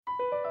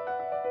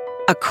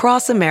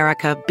Across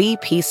America,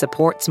 BP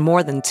supports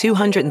more than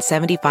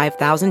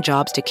 275,000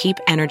 jobs to keep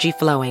energy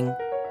flowing.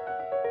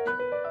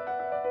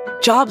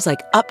 Jobs like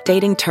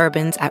updating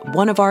turbines at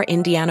one of our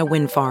Indiana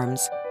wind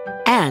farms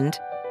and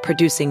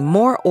producing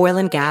more oil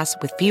and gas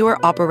with fewer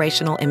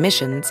operational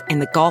emissions in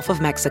the Gulf of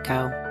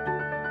Mexico.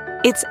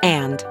 It's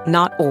and,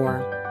 not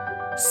or.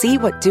 See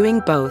what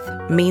doing both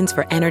means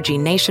for energy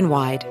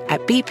nationwide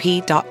at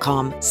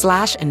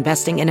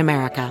bp.com/investing in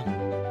America.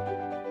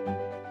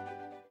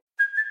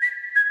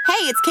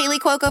 Hey, it's Kaylee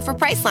Cuoco for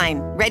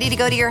Priceline. Ready to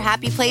go to your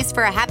happy place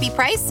for a happy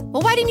price?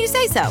 Well, why didn't you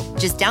say so?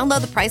 Just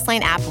download the Priceline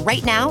app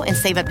right now and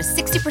save up to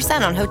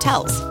 60% on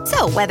hotels.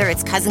 So whether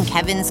it's Cousin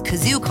Kevin's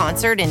Kazoo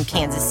Concert in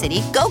Kansas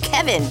City, go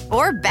Kevin,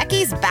 or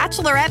Becky's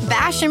Bachelorette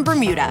Bash in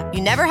Bermuda,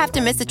 you never have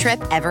to miss a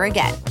trip ever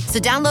again. So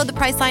download the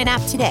Priceline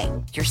app today.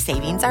 Your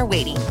savings are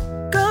waiting.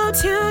 Go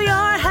to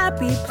your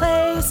happy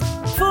place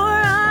for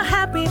a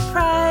happy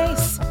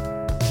price.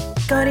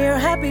 Go to your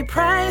happy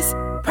price,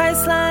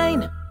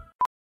 Priceline.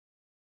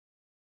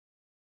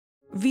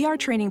 VR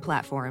training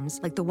platforms,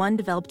 like the one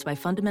developed by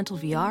Fundamental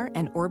VR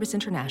and Orbis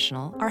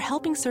International, are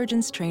helping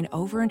surgeons train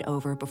over and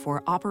over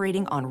before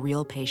operating on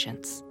real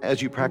patients.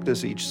 As you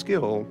practice each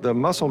skill, the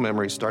muscle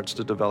memory starts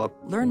to develop.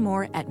 Learn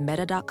more at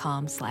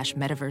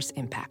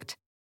meta.com/metaverseimpact.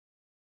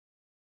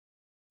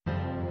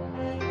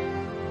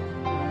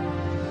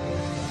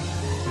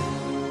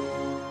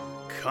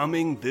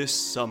 Coming this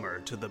summer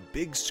to the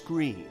big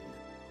screen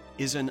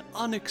is an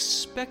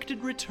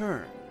unexpected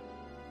return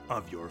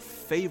of your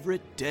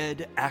favorite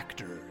dead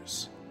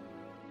actors.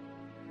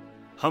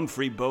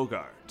 Humphrey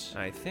Bogart.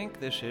 I think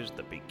this is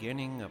the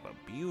beginning of a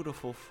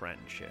beautiful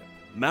friendship.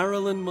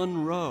 Marilyn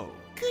Monroe.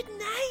 Good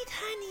night,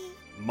 honey.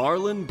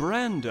 Marlon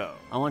Brando.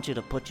 I want you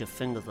to put your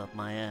fingers up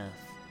my ass.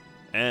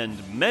 And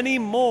many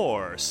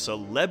more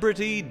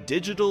celebrity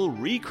digital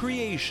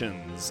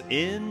recreations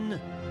in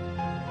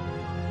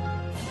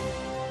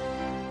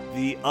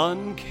The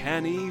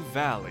Uncanny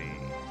Valley.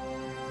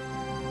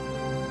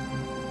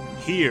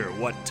 Hear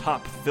what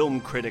top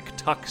film critic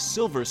Tuck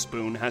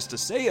Silverspoon has to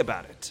say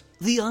about it.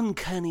 The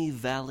Uncanny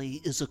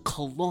Valley is a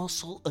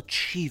colossal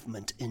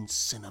achievement in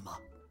cinema.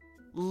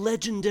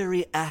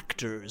 Legendary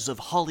actors of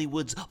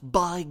Hollywood's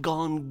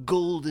bygone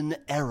golden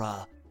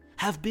era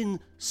have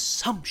been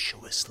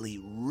sumptuously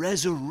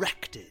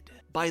resurrected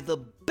by the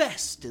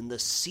best in the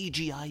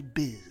CGI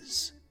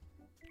biz.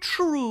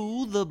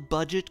 True, the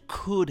budget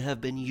could have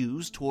been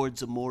used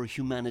towards a more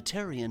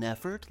humanitarian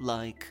effort,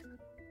 like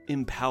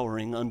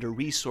empowering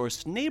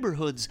under-resourced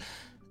neighborhoods,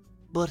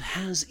 but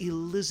has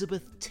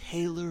Elizabeth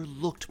Taylor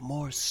looked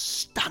more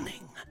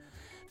stunning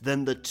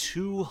than the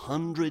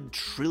 200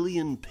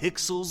 trillion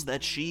pixels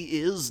that she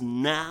is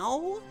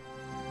now?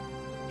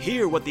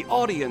 Hear what the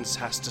audience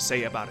has to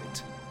say about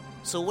it.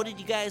 So what did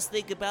you guys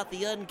think about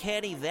The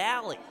Uncanny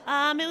Valley?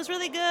 It was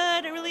really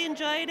good. I really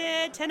enjoyed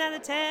it. 10 out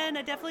of 10.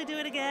 I'd definitely do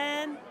it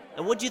again.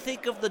 And what'd you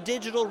think of the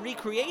digital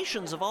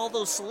recreations of all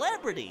those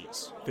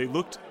celebrities? They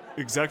looked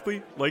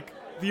exactly like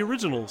the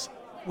originals.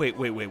 Wait.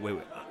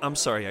 I'm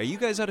sorry, are you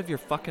guys out of your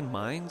fucking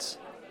minds?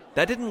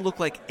 That didn't look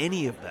like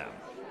any of them.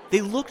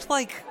 They looked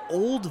like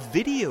old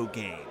video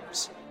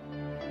games.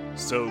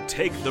 So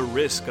take the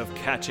risk of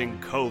catching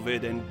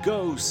COVID and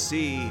go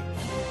see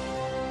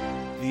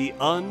The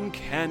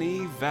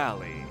Uncanny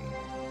Valley.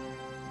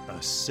 A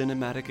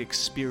cinematic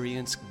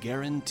experience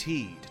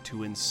guaranteed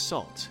to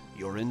insult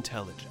your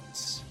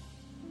intelligence.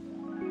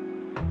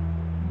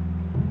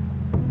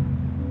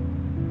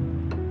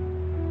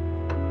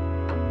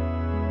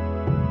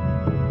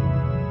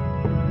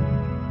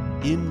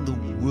 In the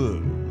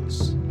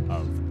words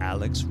of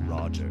Alex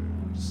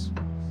Rogers.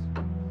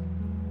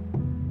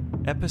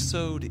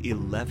 Episode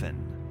 11.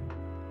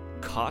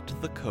 Caught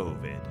the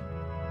COVID.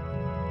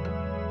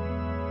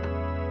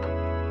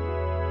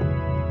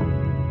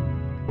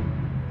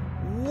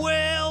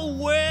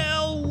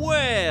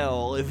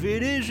 Well, if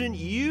it isn't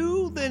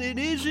you, then it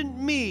isn't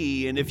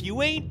me, and if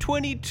you ain't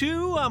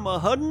 22, I'm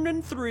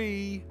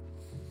 103.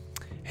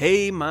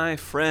 Hey, my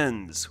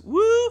friends.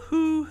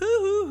 Woo-hoo,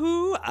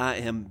 hoo-hoo-hoo. I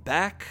am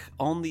back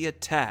on the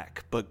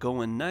attack, but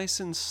going nice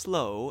and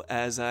slow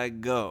as I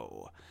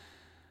go.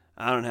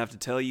 I don't have to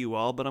tell you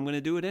all, but I'm going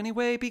to do it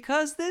anyway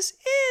because this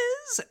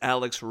is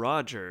Alex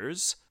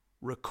Rogers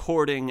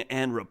recording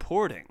and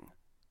reporting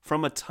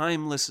from a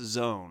timeless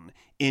zone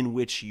in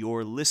which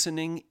your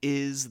listening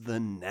is the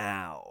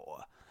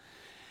now.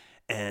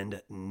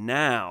 And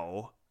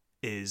now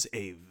is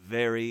a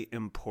very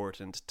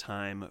important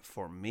time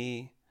for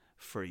me,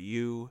 for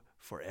you,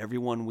 for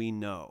everyone we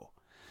know.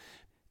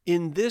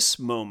 In this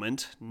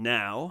moment,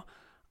 now,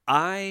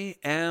 I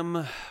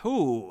am,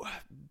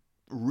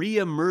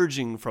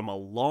 re-emerging from a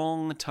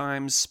long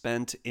time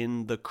spent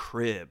in the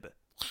crib.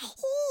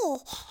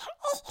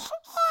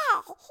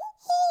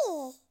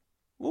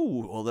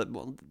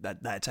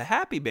 That's a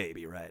happy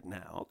baby right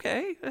now,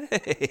 okay?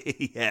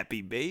 Hey,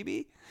 happy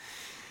baby.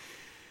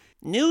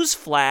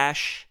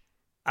 Newsflash,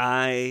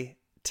 I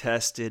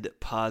tested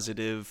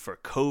positive for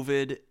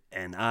COVID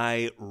and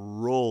I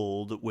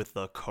rolled with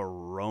the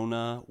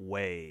corona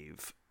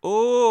wave.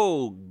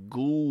 Oh,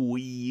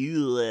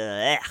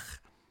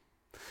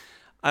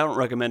 I don't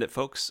recommend it,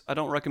 folks. I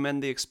don't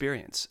recommend the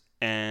experience.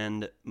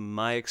 And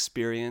my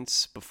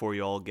experience, before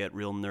you all get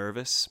real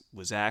nervous,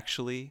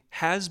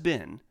 has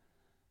been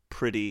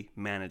pretty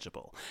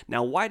manageable.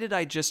 Now, why did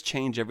I just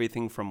change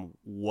everything from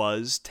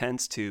was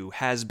tense to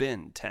has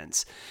been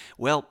tense?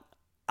 Well,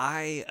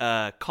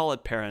 I call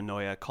it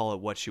paranoia, call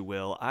it what you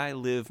will. I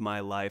live my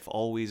life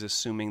always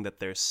assuming that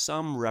there's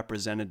some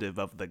representative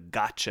of the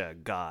gotcha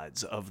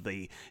gods, of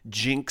the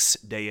jinx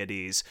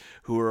deities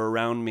who are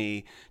around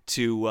me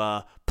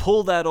to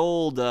pull that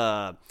old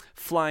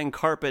flying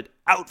carpet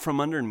out from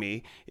under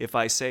me if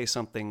I say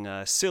something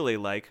silly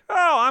like,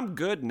 oh, I'm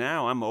good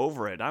now, I'm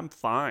over it, I'm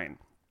fine.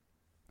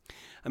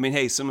 I mean,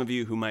 hey, some of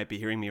you who might be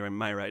hearing me, am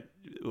I right?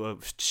 Oh,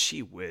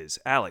 gee whiz,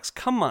 Alex,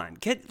 come on,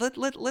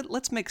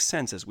 let's make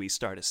sense as we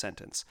start a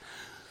sentence.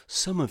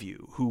 Some of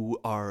you who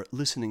are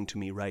listening to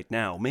me right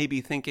now may be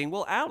thinking,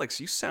 well,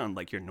 Alex, you sound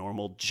like your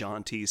normal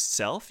jaunty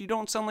self. You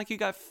don't sound like you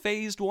got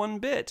phased one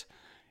bit.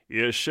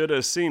 You should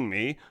have seen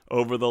me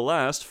over the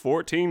last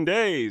 14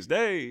 days.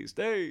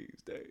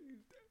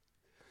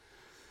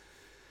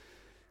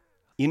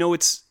 You know,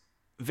 it's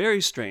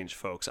very strange,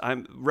 folks.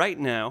 I'm right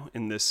now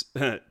in this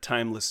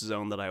timeless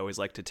zone that I always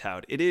like to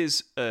tout. It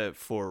is,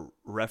 for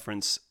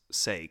reference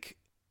sake,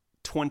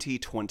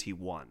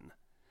 2021.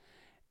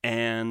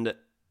 And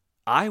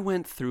I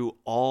went through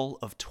all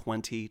of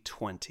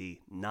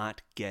 2020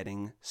 not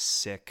getting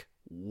sick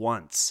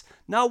once.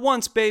 Not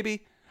once,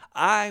 baby.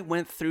 I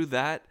went through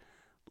that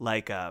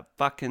like a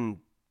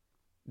fucking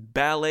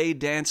ballet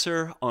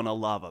dancer on a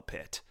lava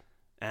pit.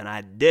 And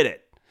I did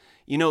it.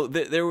 You know,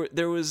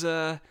 there was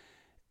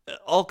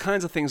all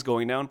kinds of things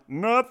going down,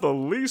 not the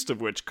least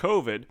of which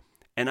COVID,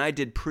 and I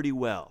did pretty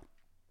well.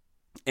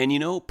 And you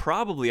know,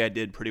 probably I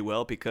did pretty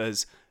well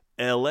because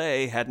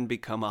LA hadn't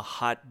become a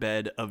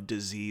hotbed of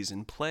disease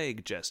and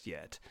plague just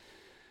yet.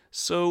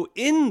 So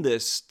in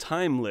this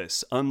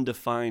timeless,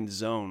 undefined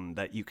zone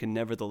that you can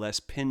nevertheless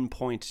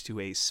pinpoint to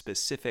a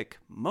specific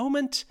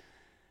moment,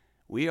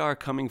 we are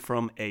coming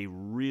from a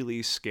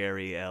really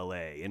scary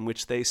LA, in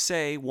which they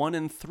say 1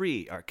 in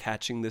 3 are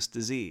catching this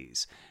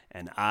disease.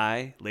 And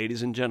I,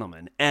 ladies and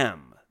gentlemen,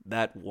 am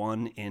that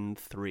 1 in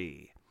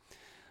 3.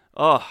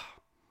 Oh,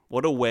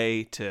 what a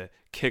way to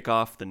kick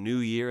off the new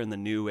year and the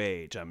new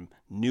age. I'm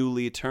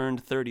newly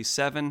turned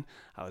 37.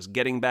 I was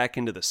getting back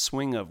into the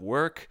swing of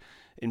work.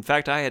 In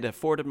fact, I had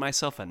afforded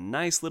myself a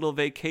nice little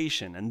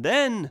vacation. And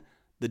then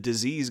the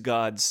disease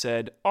gods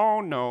said, oh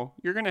no,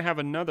 you're going to have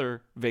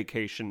another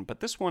vacation, but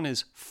this one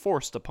is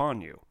forced upon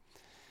you.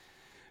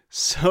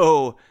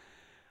 So,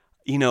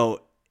 you know,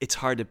 it's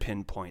hard to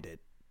pinpoint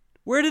it.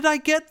 Where did I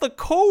get the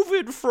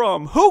COVID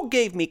from? Who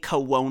gave me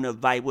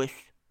coronavirus?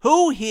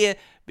 Who here?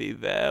 Be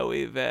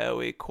very,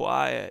 very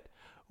quiet.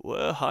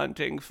 We're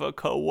hunting for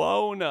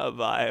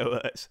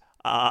coronavirus.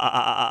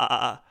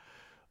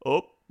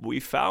 Oh, we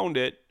found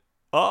it.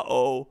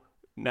 Uh-oh.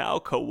 Now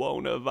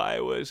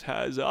coronavirus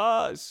has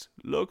us.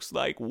 Looks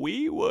like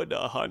we were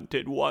the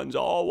hunted ones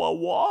all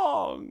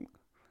along.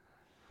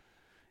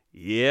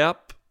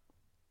 Yep.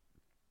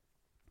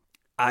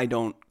 I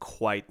don't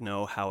quite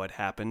know how it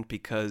happened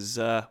because,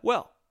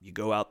 well, you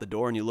go out the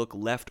door and you look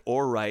left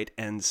or right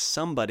and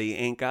somebody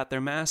ain't got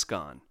their mask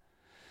on.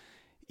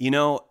 You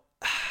know,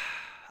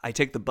 I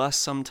take the bus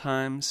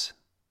sometimes.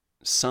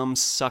 Some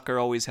sucker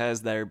always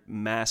has their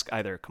mask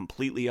either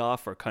completely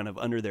off or kind of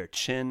under their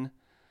chin.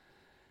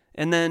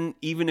 And then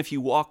even if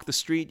you walk the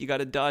street, you got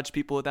to dodge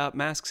people without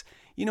masks.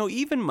 You know,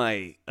 even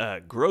my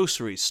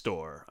grocery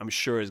store, I'm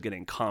sure, is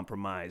getting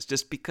compromised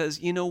just because,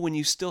 you know, when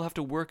you still have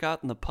to work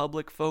out in the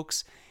public,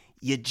 folks,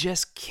 you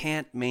just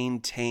can't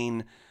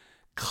maintain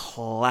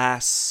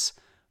class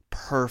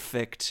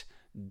perfect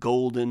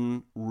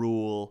golden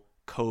rule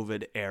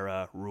COVID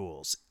era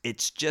rules.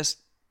 It's just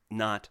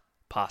not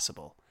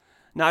possible.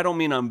 Now, I don't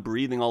mean I'm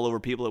breathing all over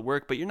people at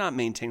work, but you're not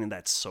maintaining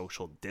that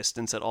social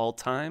distance at all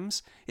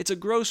times. It's a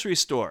grocery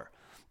store,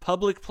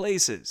 public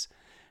places.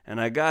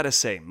 And I gotta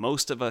say,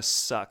 most of us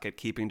suck at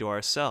keeping to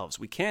ourselves.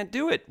 We can't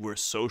do it. We're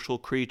social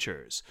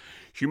creatures.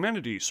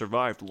 Humanity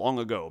survived long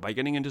ago by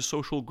getting into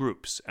social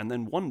groups, and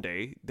then one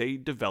day they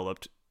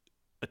developed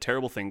a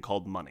terrible thing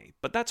called money.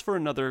 But that's for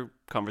another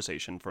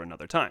conversation for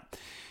another time.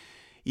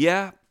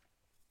 Yeah,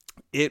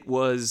 it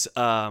was...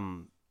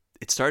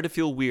 It started to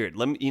feel weird.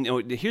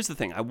 Here's the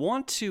thing. I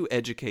want to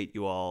educate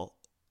you all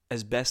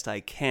as best I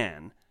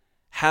can,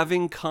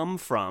 having come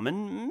from,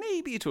 and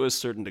maybe to a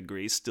certain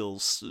degree,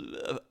 still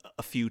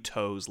a few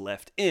toes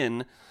left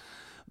in,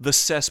 the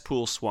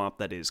cesspool swamp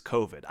that is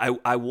COVID.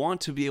 I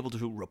want to be able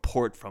to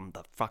report from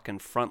the fucking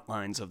front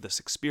lines of this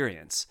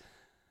experience.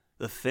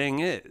 The thing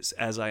is,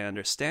 as I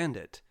understand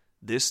it,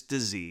 this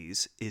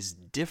disease is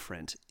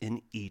different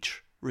in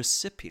each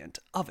recipient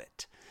of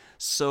it.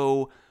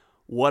 So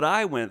what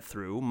I went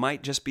through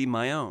might just be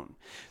my own.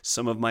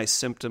 Some of my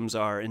symptoms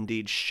are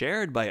indeed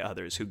shared by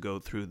others who go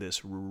through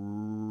this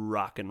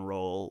rock and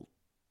roll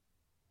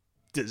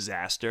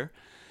disaster.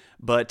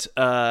 But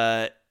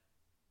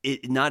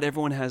not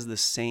everyone has the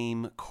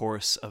same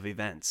course of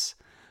events.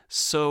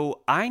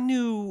 So I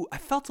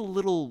felt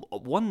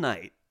one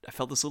night, I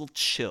felt this little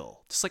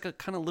chill, just like a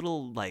kind of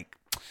little like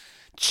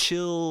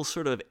chill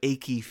sort of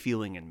achy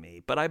feeling in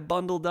me. But I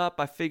bundled up.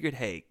 I figured,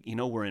 hey,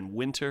 we're in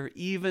winter.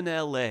 Even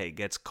LA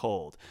gets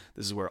cold.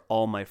 This is where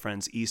all my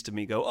friends east of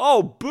me go,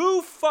 oh,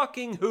 boo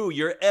fucking who?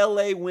 You're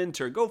LA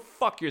winter. Go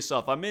fuck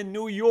yourself. I'm in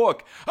New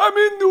York.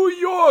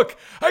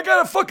 I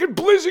got a fucking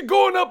blizzard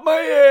going up my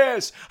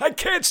ass. I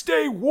can't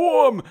stay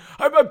warm.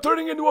 I'm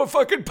turning into a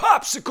fucking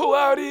popsicle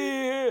out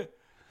here.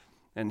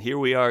 And here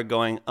we are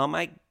going, oh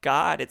my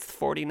God, it's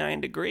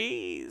 49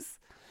 degrees.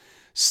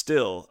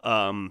 Still,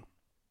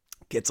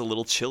 gets a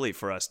little chilly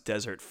for us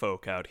desert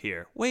folk out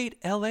here. Wait,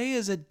 LA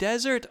is a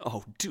desert?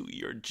 Oh, do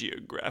your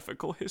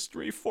geographical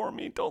history for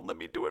me. Don't let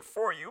me do it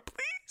for you,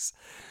 please.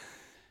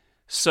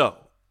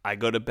 So, I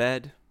go to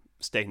bed,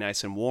 stay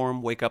nice and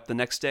warm, wake up the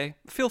next day,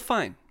 feel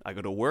fine. I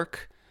go to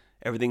work,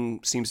 everything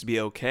seems to be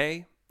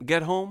okay.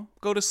 Get home,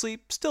 go to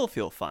sleep, still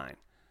feel fine.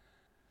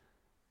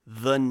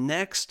 The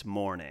next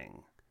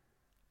morning,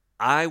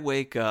 I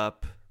wake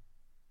up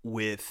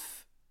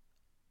with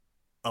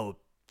a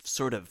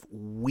sort of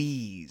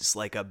wheeze,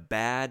 like a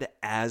bad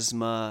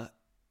asthma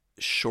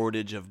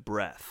shortage of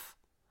breath.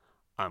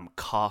 I'm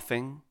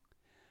coughing.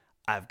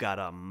 I've got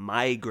a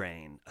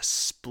migraine, a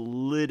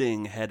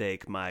splitting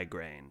headache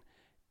migraine,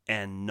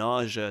 and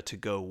nausea to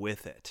go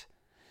with it.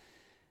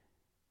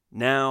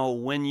 Now,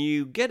 when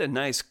you get a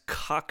nice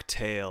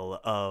cocktail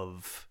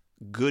of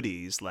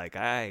goodies like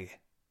I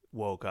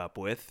woke up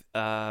with,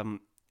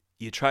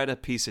 you try to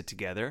piece it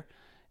together,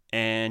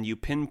 and you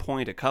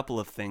pinpoint a couple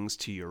of things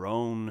to your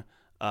own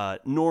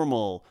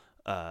normal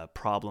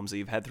problems that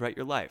you've had throughout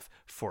your life.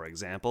 For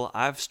example,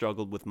 I've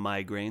struggled with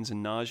migraines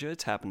and nausea.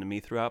 It's happened to me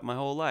throughout my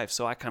whole life.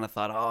 So I kind of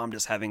thought, I'm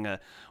just having one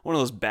of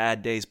those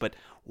bad days. But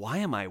why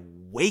am I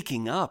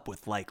waking up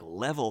with like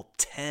level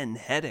 10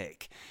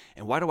 headache?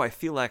 And why do I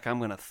feel like I'm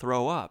going to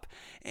throw up?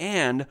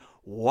 And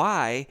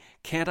why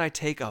can't I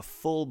take a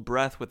full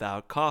breath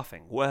without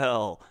coughing?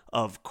 Well,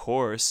 of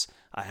course,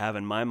 I have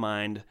in my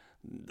mind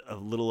a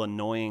little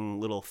annoying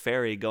little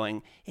fairy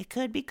going, it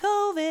could be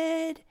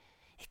COVID.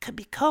 It could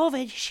be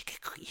COVID.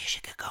 You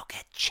should go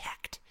get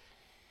checked.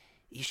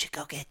 You should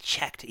go get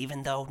checked,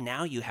 even though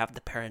now you have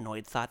the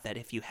paranoid thought that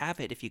if you have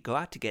it, if you go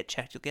out to get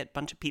checked, you'll get a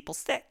bunch of people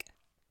sick.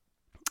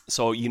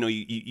 So,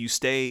 you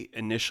stay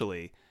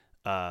initially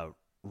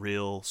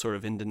real sort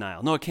of in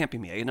denial. No, it can't be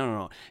me.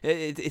 No.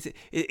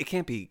 It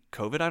can't be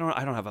COVID.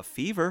 I don't have a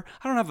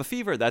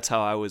fever. That's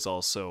how I was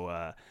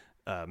also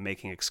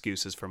making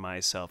excuses for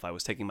myself. I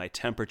was taking my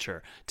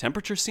temperature.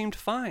 Temperature seemed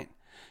fine.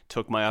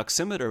 Took my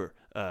oximeter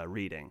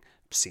reading.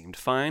 Seemed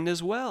fine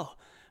as well.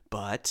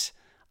 But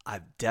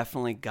I've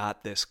definitely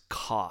got this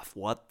cough.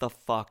 What the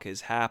fuck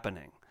is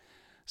happening?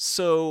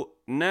 So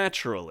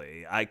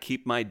naturally, I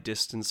keep my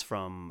distance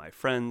from my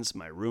friends,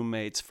 my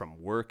roommates,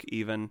 from work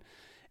even,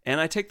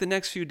 and I take the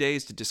next few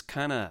days to just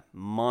kind of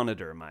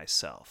monitor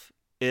myself.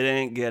 It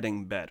ain't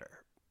getting better.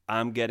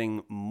 I'm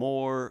getting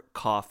more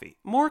coffee.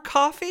 More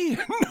coffee?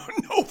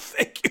 No,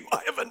 thank you.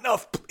 I have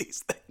enough,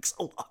 please. Thanks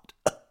a lot.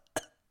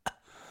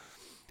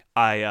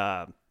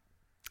 I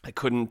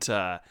couldn't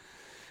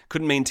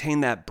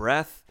maintain that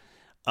breath.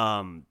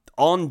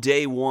 On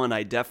day one,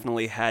 I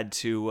definitely had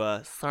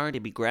to, sorry to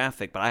be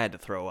graphic, but I had to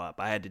throw up.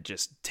 I had to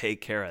just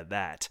take care of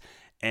that.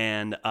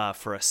 And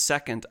for a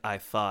second, I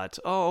thought,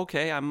 oh,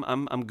 okay,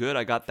 I'm good.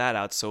 I got that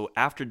out. So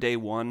after day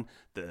one,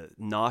 the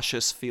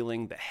nauseous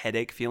feeling, the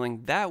headache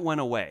feeling, that went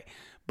away.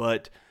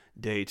 But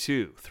day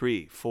 2,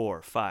 3,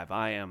 4, 5,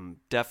 I am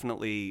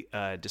definitely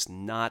just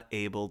not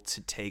able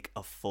to take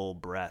a full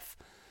breath.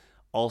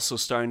 Also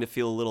starting to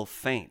feel a little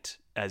faint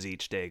as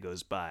each day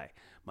goes by.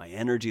 My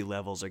energy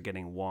levels are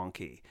getting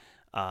wonky.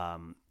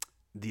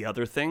 The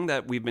other thing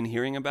that we've been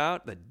hearing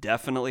about that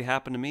definitely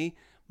happened to me,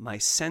 my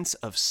sense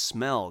of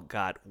smell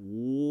got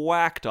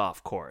whacked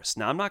off course.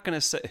 Now, I'm not going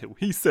to say,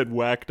 he said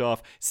whacked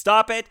off.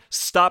 Stop it.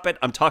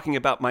 I'm talking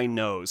about my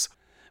nose.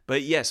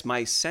 But yes,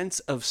 my sense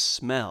of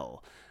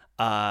smell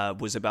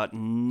was about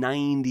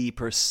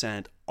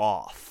 90%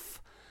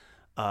 off.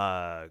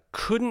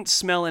 Couldn't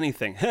smell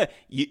anything.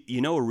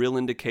 You know a real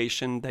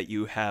indication that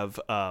you have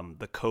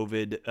the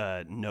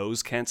COVID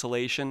nose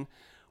cancellation?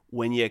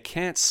 When you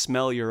can't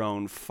smell your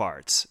own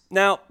farts.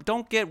 Now,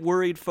 don't get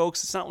worried,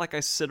 folks. It's not like I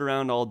sit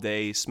around all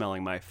day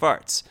smelling my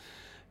farts.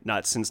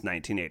 Not since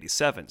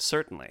 1987,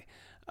 certainly.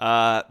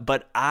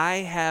 But I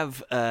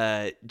have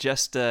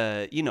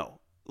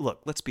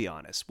look, let's be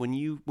honest. When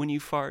you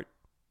fart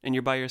and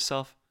you're by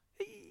yourself,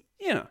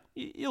 you're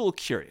a little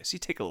curious. You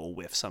take a little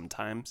whiff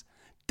sometimes.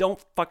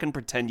 Don't fucking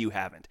pretend you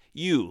haven't.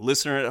 You,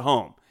 listener at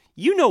home,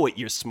 you know what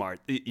your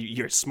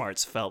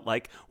smarts felt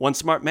like. One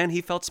smart man,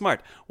 he felt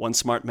smart. One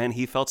smart man,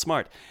 he felt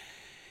smart.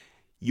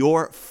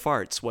 Your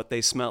farts, what they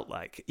smelt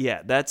like.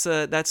 Yeah, that's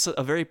a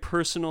very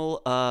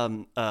personal,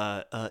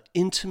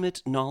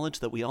 intimate knowledge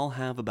that we all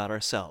have about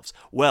ourselves.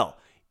 Well,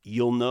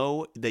 you'll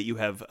know that you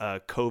have a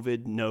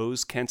COVID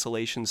nose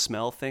cancellation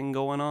smell thing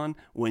going on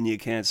when you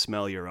can't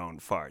smell your own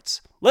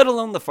farts, let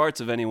alone the farts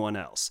of anyone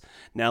else.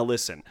 Now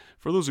listen,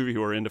 for those of you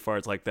who are into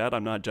farts like that,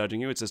 I'm not judging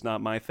you. It's just not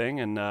my thing,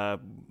 and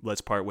let's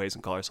part ways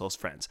and call ourselves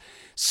friends.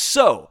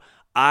 So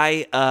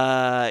that's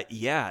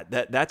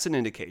an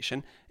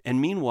indication. And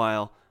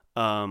meanwhile,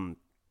 I'm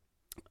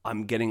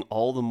getting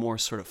all the more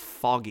sort of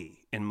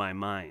foggy in my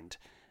mind,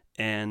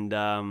 and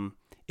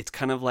it's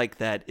kind of like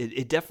that.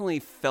 It definitely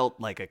felt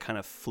like a kind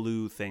of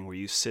flu thing where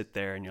you sit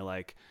there and you're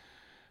like,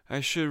 I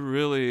should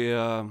really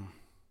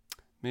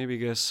maybe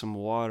get some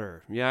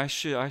water. Yeah, I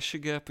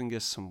should get up and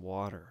get some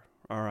water.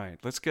 All right,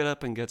 let's get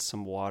up and get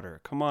some water.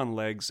 Come on,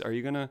 legs. Are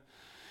you gonna?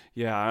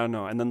 Yeah, I don't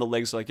know. And then the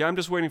legs are like, yeah, I'm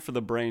just waiting for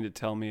the brain to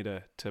tell me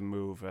to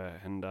move.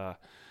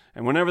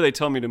 And whenever they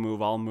tell me to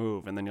move, I'll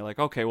move. And then you're like,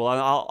 okay, well,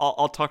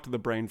 I'll talk to the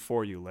brain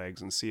for you,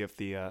 legs, and see if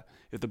the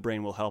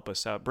brain will help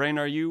us out. Brain,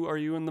 are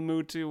you in the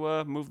mood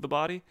to move the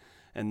body?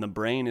 And the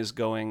brain is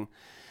going,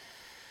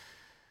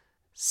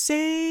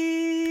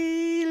 sailing,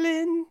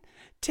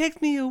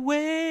 take me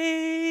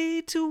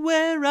away to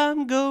where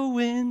I'm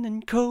going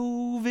in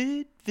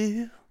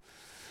COVIDville.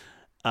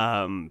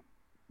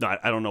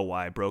 I don't know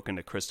why I broke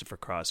into Christopher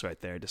Cross right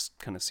there. It just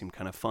kind of seemed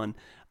kind of fun.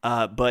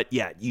 But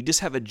yeah, you just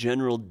have a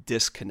general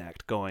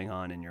disconnect going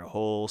on in your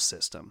whole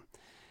system.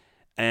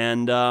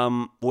 And,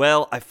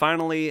 I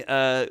finally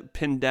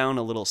pinned down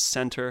a little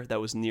center that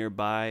was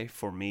nearby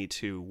for me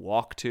to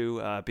walk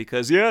to.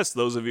 Because, yes,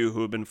 those of you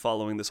who have been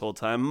following this whole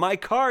time, my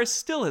car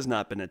still has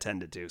not been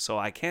attended to. So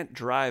I can't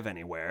drive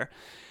anywhere.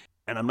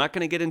 And I'm not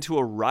going to get into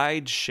a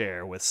ride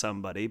share with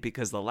somebody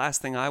because the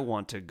last thing I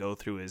want to go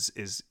through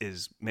is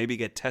maybe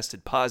get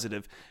tested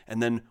positive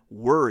and then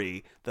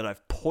worry that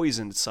I've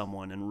poisoned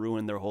someone and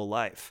ruined their whole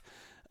life.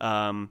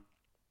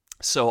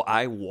 So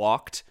I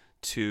walked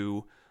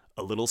to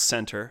a little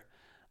center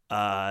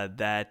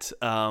that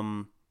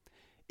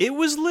it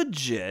was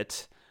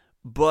legit,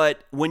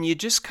 but when you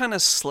just kind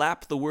of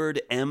slap the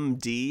word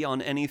MD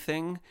on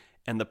anything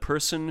and the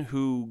person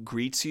who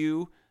greets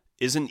you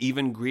isn't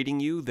even greeting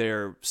you,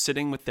 they're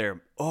sitting with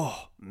their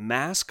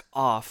mask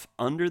off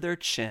under their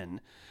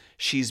chin.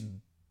 She's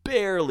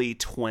barely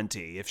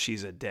 20 if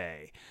she's a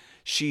day.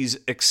 She's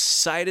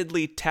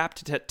excitedly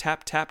tapping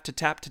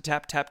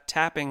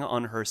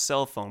on her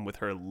cell phone with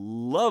her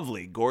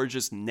lovely,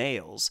 gorgeous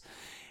nails,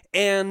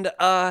 and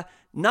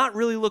not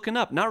really looking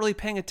up, not really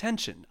paying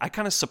attention. I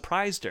kind of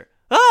surprised her.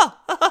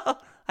 I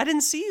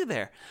didn't see you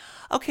there.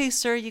 Okay,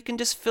 sir, you can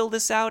just fill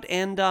this out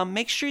and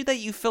make sure that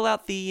you fill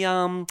out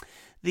I'm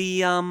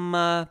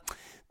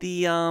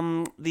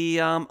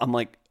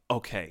like,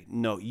 okay,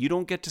 no, you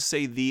don't get to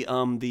say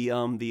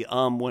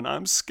when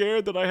I'm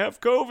scared that I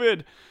have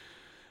COVID.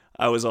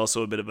 I was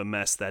also a bit of a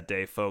mess that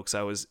day, folks.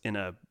 I was in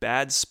a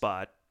bad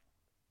spot,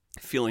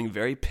 feeling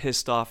very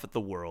pissed off at the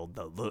world.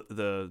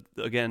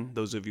 Again,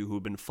 those of you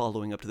who've been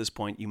following up to this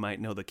point, you might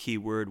know the key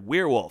word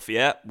werewolf.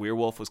 Yeah,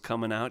 werewolf was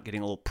coming out,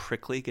 getting a little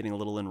prickly, getting a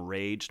little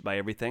enraged by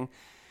everything.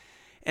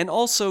 And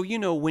also,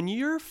 when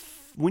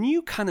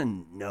you kind of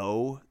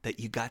know that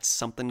you got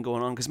something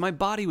going on, because my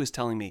body was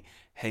telling me,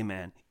 hey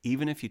man,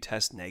 even if you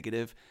test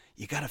negative,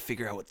 you got to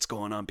figure out what's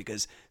going on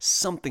because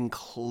something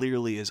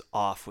clearly is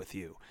off with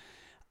you.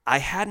 I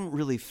hadn't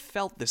really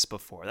felt this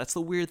before. That's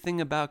the weird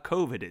thing about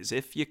COVID is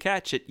if you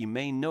catch it, you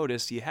may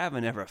notice you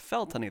haven't ever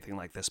felt anything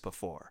like this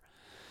before.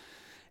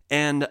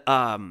 And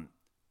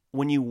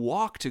when you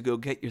walk to go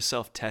get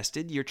yourself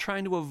tested, you're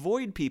trying to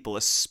avoid people,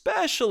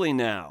 especially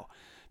now,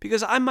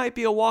 because I might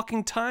be a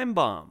walking time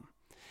bomb.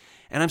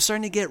 And I'm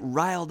starting to get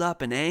riled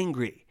up and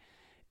angry.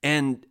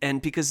 And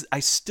because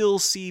I still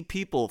see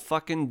people,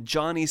 fucking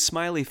Johnny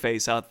Smiley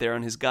Face out there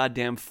on his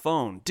goddamn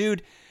phone.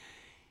 Dude,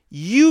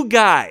 you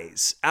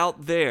guys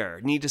out there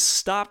need to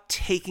stop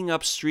taking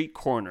up street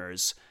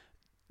corners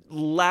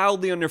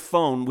loudly on your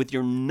phone with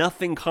your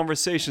nothing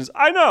conversations.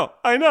 I know.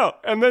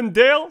 And then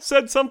Dale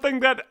said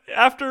something that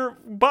after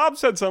Bob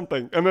said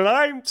something. And then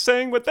I'm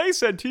saying what they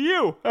said to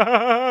you.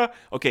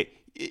 Okay,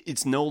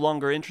 it's no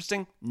longer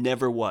interesting.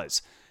 Never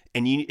was.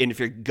 And if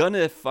you're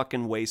gonna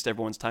fucking waste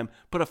everyone's time,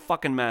 put a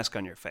fucking mask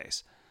on your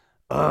face.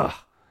 Ugh.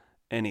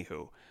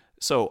 Anywho,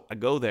 so I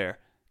go there,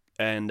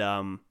 and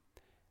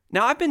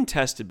now I've been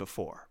tested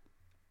before,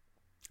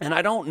 and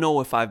I don't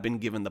know if I've been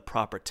given the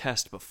proper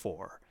test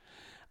before,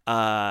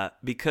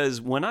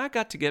 because when I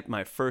got to get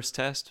my first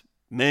test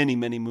many,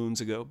 many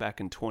moons ago, back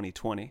in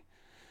 2020,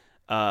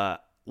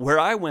 where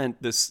I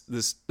went, this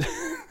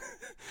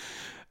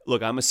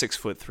look, I'm a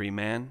 6'3"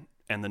 man,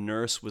 and the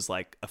nurse was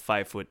like a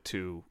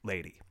 5'2"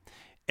 lady.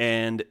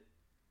 And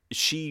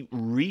she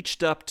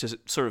reached up to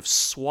sort of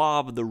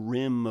swab the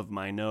rim of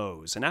my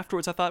nose. And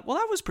afterwards I thought, well,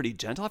 that was pretty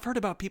gentle. I've heard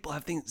about people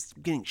have things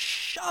getting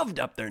shoved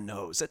up their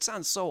nose. That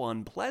sounds so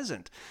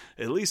unpleasant.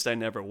 At least I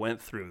never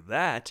went through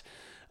that.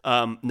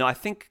 No, I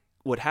think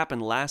what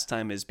happened last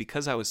time is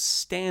because I was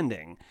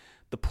standing,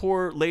 the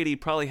poor lady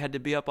probably had to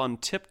be up on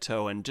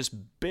tiptoe and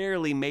just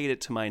barely made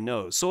it to my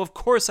nose. So of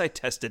course I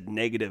tested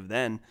negative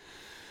then.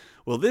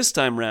 Well, this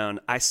time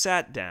round, I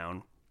sat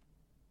down.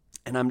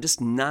 And I'm just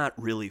not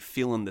really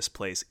feeling this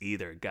place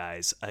either,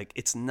 guys. Like,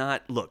 it's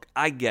not, look,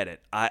 I get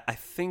it. I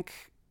think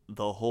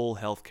the whole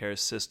healthcare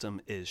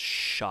system is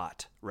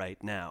shot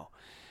right now.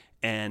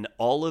 And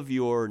all of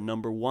your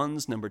number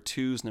ones, number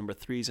twos, number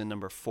threes, and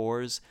number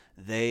fours,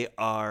 they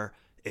are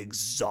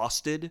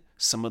exhausted.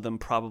 Some of them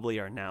probably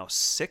are now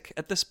sick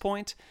at this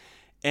point.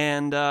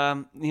 And,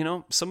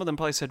 some of them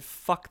probably said,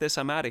 fuck this,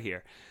 I'm out of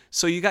here.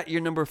 So you got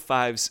your number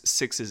fives,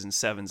 sixes, and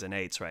sevens, and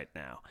eights right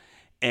now.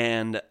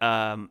 And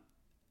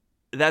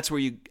that's where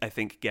you, I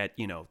think, get,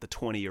 the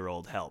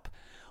 20-year-old help.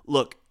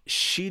 Look,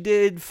 she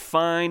did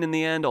fine in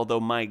the end, although,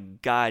 my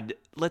God,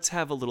 let's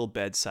have a little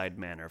bedside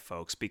manner,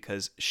 folks,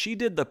 because she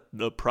did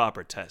the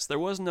proper test. There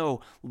was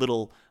no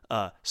little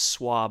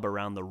swab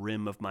around the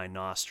rim of my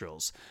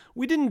nostrils.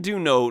 We didn't do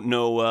no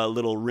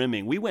little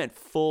rimming. We went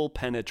full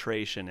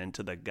penetration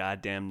into the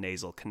goddamn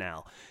nasal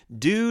canal.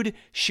 Dude,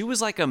 she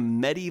was like a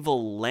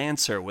medieval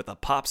lancer with a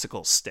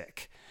popsicle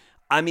stick.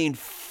 I mean,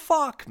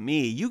 fuck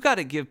me. You got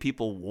to give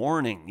people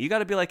warning. You got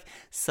to be like,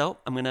 so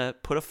I'm going to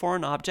put a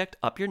foreign object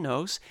up your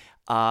nose.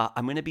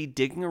 I'm going to be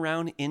digging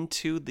around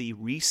into the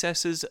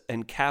recesses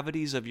and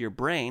cavities of your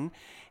brain.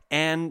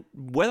 And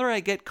whether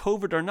I get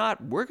COVID or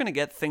not, we're going to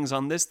get things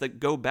on this that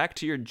go back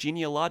to your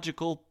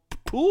genealogical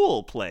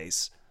pool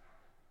place.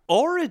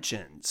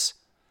 Origins.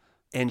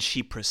 And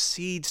she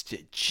proceeds to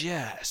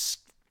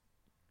just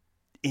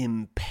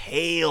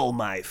impale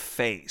my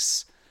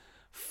face.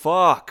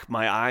 Fuck,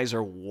 my eyes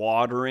are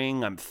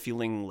watering. I'm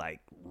feeling like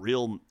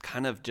real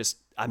kind of just,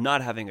 I'm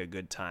not having a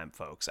good time,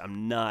 folks.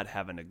 I'm not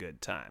having a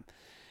good time.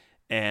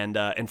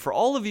 And for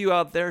all of you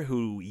out there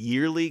who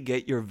yearly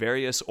get your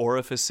various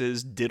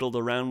orifices diddled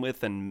around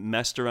with and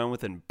messed around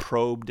with and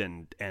probed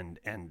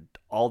and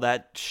all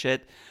that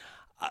shit,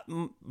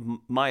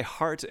 my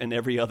heart and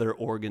every other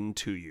organ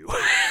to you.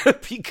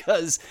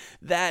 Because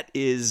that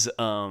is,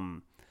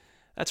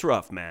 that's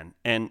rough, man.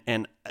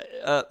 And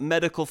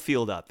medical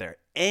field out there.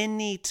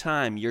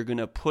 Anytime you're going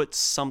to put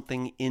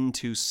something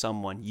into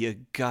someone,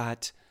 you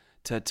got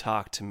to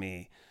talk to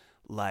me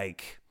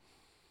like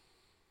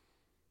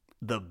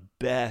the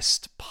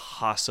best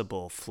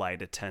possible flight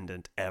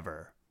attendant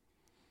ever.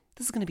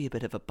 This is going to be a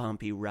bit of a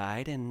bumpy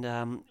ride,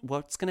 and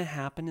what's going to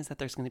happen is that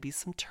there's going to be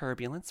some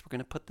turbulence. We're going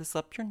to put this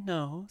up your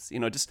nose.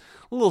 Just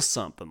a little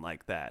something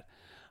like that.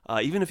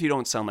 Even if you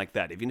don't sound like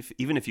that,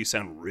 even if you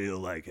sound real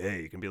like,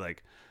 hey, you can be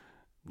like,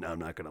 no, I'm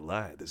not going to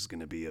lie. This is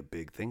going to be a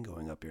big thing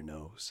going up your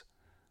nose.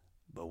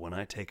 But when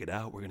I take it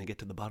out, we're going to get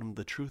to the bottom of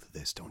the truth of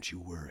this. Don't you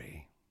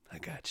worry. I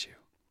got you.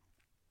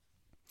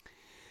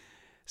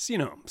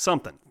 So,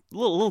 something. A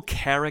little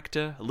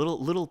character, a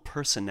little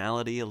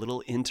personality, a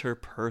little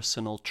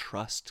interpersonal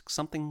trust.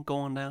 Something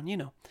going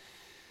down,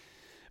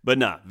 But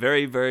nah,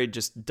 very, very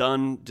just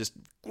done. Just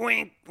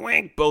wink,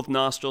 wink, both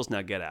nostrils.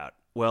 Now get out.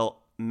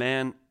 Well,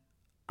 man,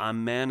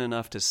 I'm man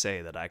enough to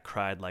say that I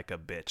cried like a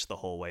bitch the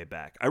whole way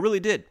back. I really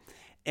did.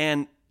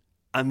 And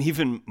I'm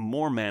even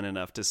more man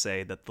enough to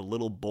say that the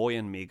little boy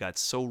in me got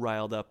so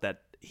riled up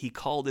that he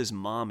called his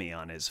mommy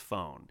on his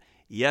phone.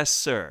 Yes,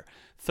 sir.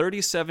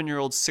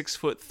 37-year-old,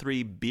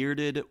 6'3",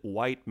 bearded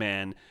white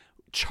man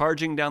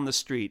charging down the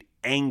street,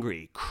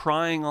 angry,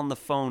 crying on the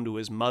phone to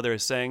his mother,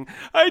 saying,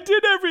 I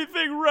did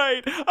everything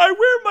right. I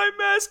wear my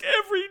mask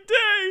every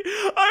day.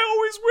 I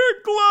always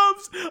wear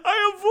gloves.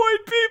 I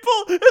avoid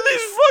people. And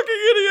these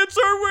fucking idiots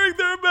aren't wearing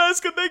their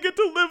mask and they get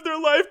to live their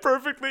life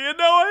perfectly. And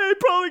now I'm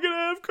probably going to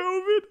have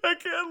COVID. I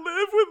can't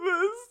live with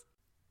this.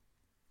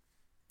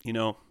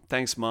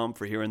 Thanks, Mom,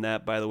 for hearing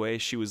that, by the way.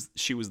 She was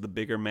the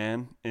bigger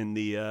man in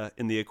the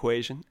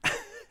equation.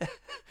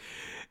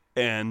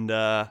 And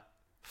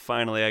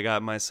finally, I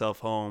got myself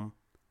home.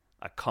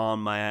 I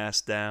calmed my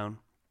ass down,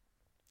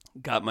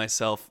 got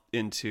myself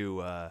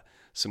into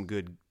some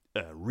good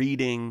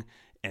reading,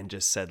 and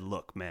just said,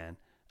 look, man,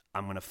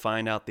 I'm going to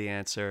find out the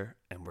answer,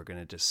 and we're going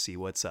to just see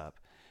what's up.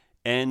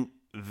 And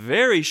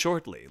very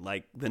shortly,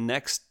 like the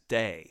next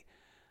day,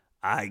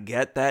 I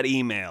get that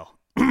email.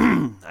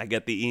 I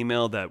get the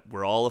email that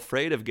we're all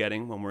afraid of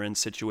getting when we're in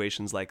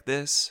situations like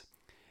this.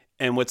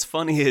 And what's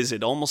funny is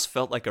it almost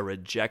felt like a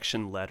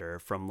rejection letter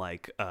from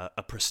like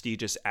a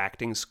prestigious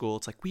acting school.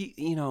 It's like,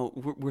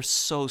 we're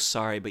so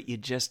sorry, but you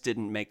just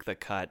didn't make the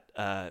cut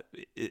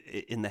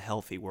in the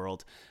healthy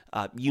world.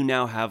 You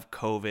now have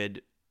COVID.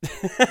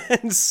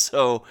 And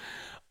so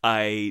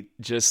I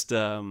just,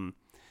 and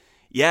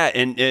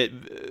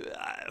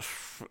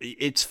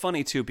it's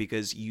funny too,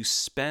 because you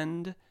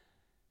spend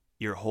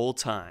your whole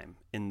time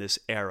in this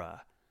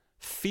era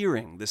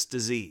fearing this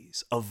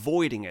disease,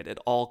 avoiding it at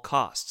all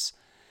costs.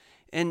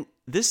 And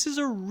this is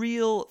a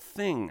real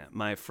thing,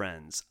 my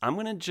friends. I'm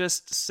going to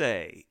just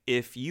say,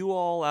 if you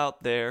all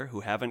out there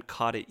who haven't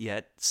caught it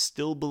yet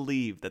still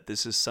believe that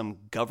this is some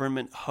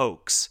government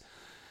hoax,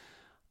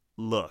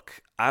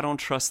 look, I don't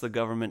trust the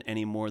government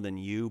any more than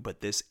you,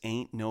 but this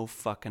ain't no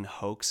fucking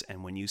hoax.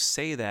 And when you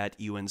say that,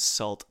 you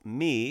insult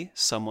me,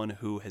 someone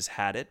who has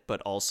had it,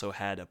 but also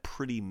had a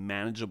pretty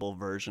manageable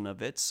version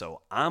of it,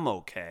 so I'm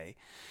okay.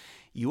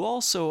 You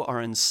also are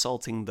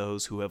insulting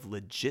those who have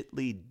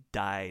legitly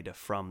died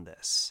from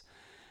this.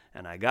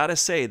 And I gotta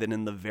say that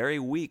in the very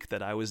week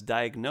that I was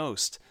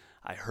diagnosed,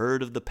 I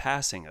heard of the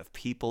passing of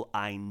people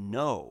I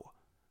know,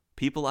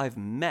 people I've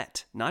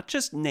met, not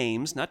just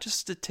names, not just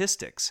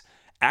statistics,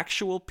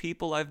 actual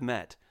people I've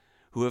met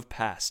who have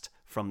passed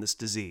from this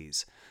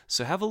disease.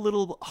 So have a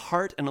little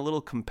heart and a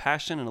little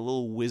compassion and a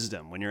little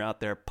wisdom when you're out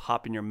there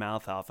popping your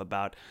mouth off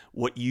about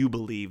what you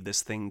believe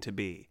this thing to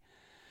be.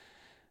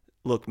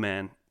 Look,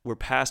 man, we're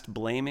past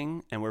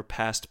blaming and we're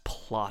past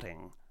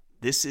plotting.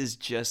 This is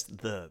just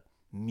the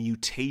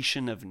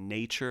mutation of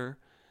nature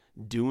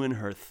doing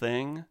her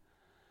thing.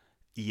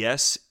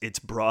 Yes, it's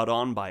brought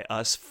on by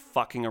us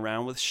fucking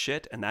around with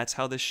shit, and that's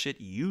how this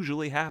shit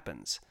usually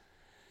happens.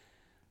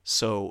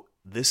 So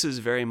this is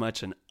very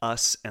much an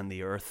us and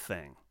the earth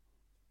thing.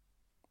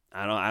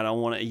 I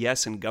don't want to,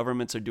 yes, and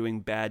governments are doing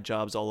bad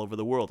jobs all over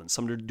the world, and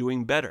some are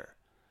doing better.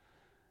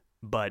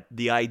 But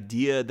the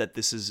idea that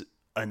this is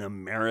an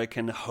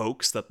American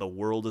hoax that the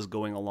world is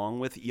going along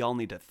with, y'all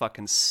need to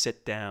fucking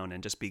sit down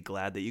and just be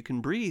glad that you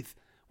can breathe.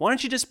 Why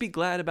don't you just be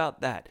glad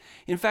about that?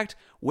 In fact,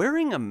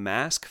 wearing a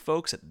mask,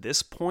 folks, at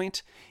this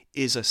point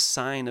is a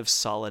sign of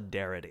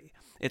solidarity.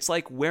 It's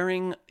like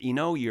wearing,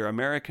 your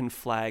American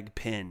flag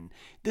pin.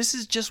 This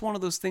is just one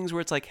of those things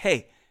where it's like,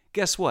 hey,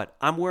 guess what?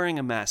 I'm wearing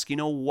a mask. You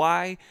know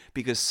why?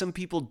 Because some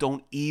people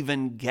don't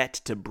even get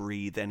to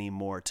breathe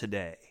anymore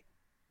today.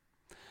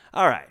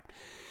 All right.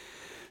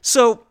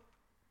 So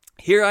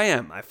here I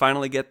am. I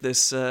finally get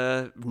this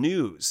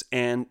news.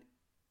 And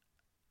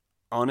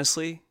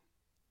honestly,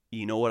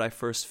 you know what I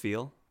first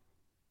feel?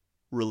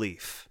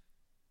 Relief.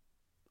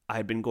 I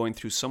had been going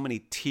through so many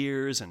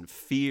tears and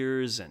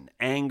fears and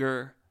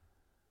anger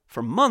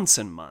for months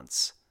and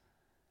months.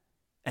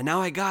 And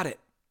now I got it.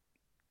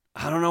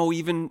 I don't know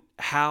even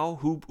how,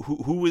 who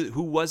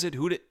was it,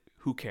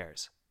 who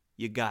cares?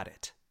 You got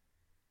it.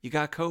 You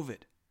got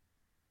COVID.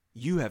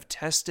 You have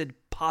tested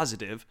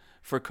positive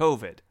for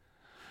COVID.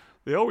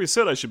 They always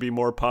said I should be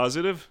more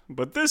positive,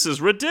 but this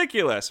is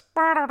ridiculous.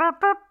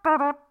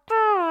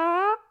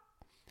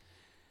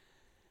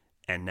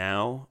 And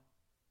now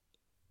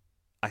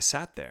I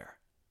sat there.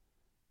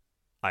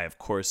 I, of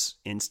course,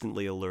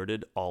 instantly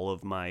alerted all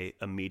of my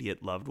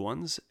immediate loved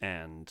ones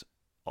and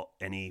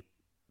any,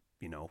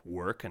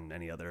 work and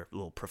any other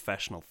little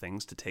professional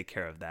things to take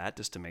care of that,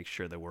 just to make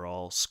sure that we're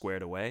all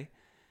squared away.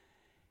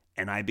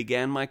 And I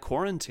began my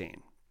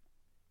quarantine.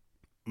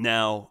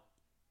 Now,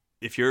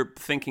 if you're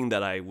thinking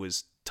that I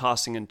was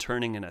tossing and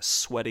turning in a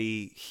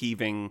sweaty,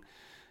 heaving,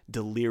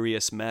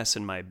 delirious mess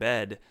in my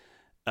bed,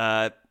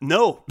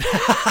 no.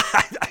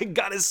 I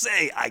gotta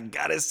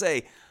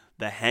say,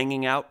 the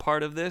hanging out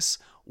part of this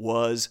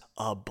was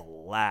a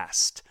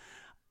blast.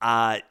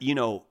 I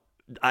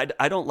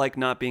don't like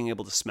not being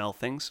able to smell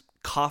things.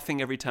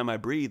 Coughing every time I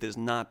breathe is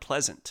not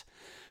pleasant.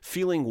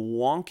 Feeling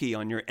wonky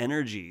on your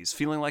energies,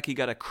 feeling like you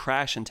gotta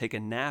crash and take a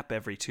nap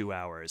every 2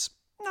 hours,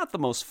 not the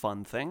most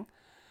fun thing.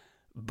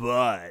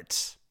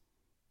 But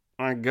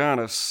I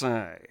gotta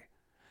say,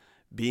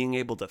 being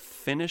able to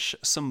finish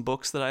some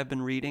books that I've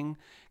been reading,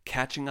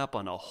 catching up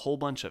on a whole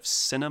bunch of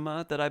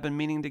cinema that I've been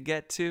meaning to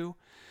get to,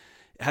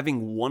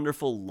 having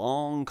wonderful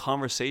long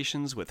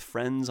conversations with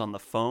friends on the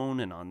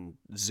phone and on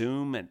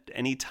Zoom at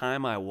any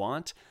time I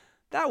want,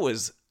 that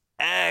was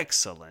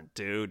excellent,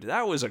 dude.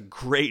 That was a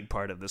great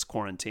part of this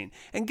quarantine.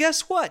 And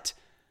guess what?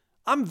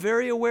 I'm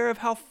very aware of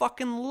how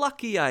fucking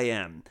lucky I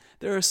am.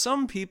 There are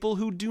some people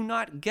who do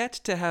not get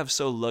to have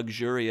so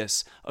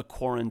luxurious a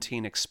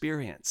quarantine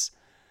experience.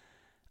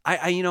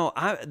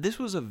 This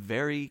was a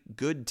very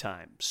good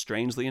time,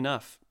 strangely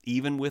enough,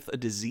 even with a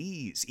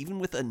disease, even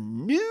with a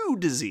new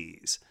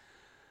disease.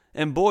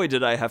 And boy,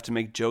 did I have to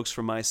make jokes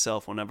for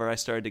myself. Whenever I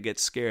started to get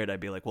scared, I'd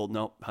be like, well,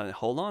 no,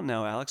 hold on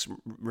now, Alex.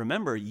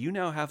 Remember, you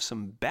now have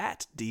some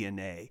bat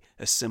DNA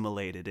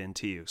assimilated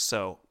into you.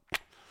 So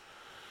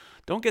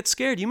don't get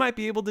scared. You might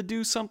be able to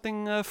do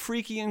something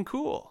freaky and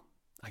cool.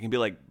 I can be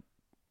like,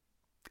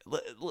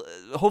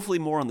 hopefully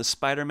more on the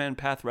Spider-Man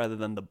path rather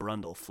than the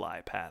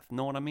Brundlefly path.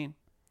 Know what I mean?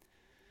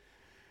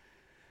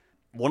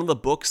 One of the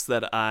books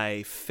that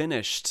I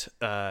finished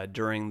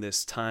during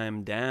this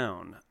time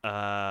down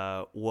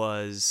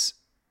was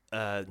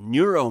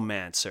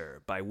Neuromancer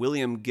by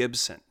William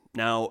Gibson.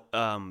 Now,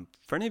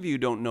 for any of you who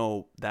don't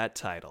know that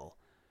title,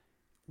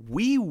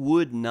 we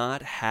would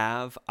not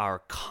have our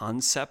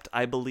concept,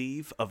 I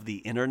believe, of the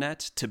internet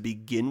to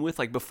begin with.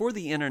 Like before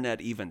the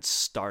internet even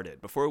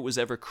started, before it was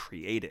ever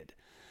created,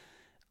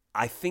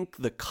 I think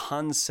the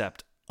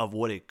concept of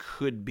what it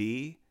could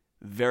be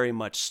very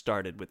much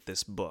started with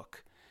this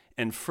book.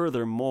 And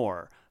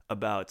furthermore,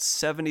 about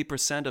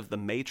 70% of The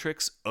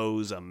Matrix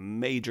owes a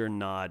major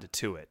nod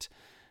to it.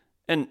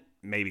 And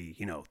maybe,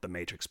 the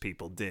Matrix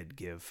people did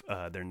give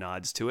their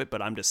nods to it,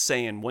 but I'm just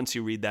saying, once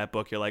you read that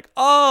book, you're like,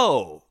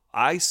 oh,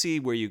 I see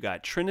where you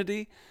got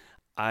Trinity.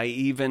 I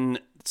even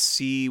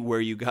see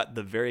where you got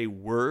the very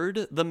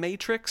word, The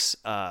Matrix.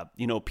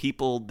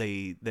 People,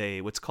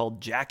 they what's called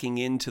jacking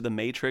into the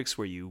Matrix,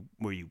 where you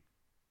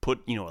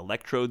put,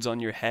 electrodes on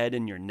your head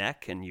and your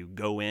neck and you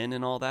go in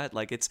and all that.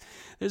 Like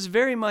there's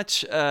very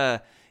much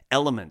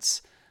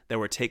elements that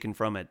were taken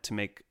from it to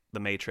make The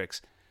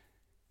Matrix.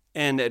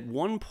 And at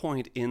one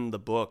point in the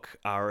book,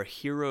 our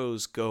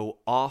heroes go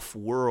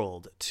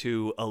off-world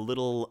to a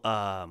little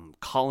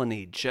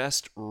colony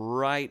just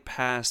right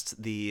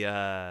past the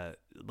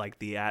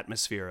the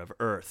atmosphere of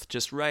Earth,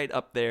 just right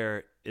up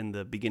there in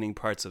the beginning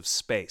parts of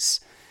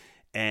space.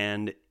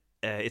 And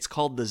it's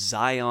called the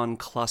Zion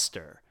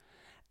Cluster.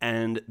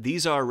 And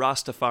these are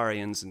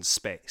Rastafarians in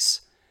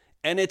space.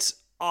 And it's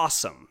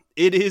awesome.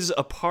 It is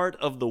a part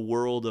of the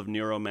world of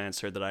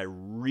Neuromancer that I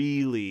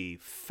really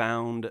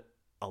found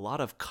a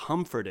lot of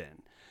comfort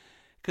in.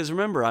 Because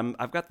remember,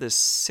 I've got this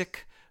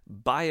sick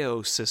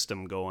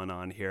biosystem going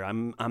on here.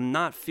 I'm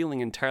not feeling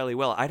entirely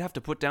well. I'd have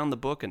to put down the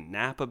book and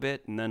nap a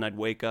bit, and then I'd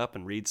wake up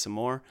and read some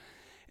more.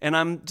 And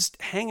I'm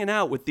just hanging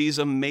out with these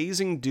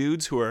amazing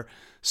dudes who are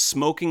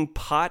smoking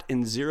pot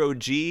in zero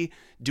G,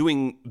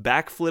 doing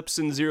backflips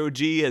in zero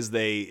G as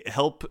they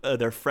help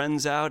their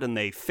friends out, and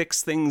they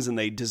fix things and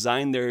they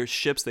design their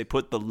ships. They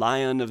put the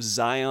Lion of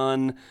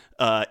Zion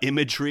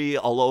imagery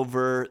all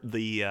over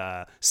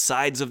the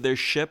sides of their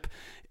ship.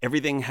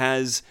 Everything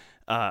has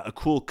a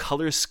cool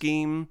color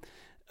scheme.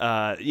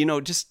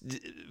 Just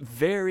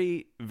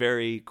very,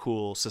 very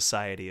cool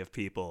society of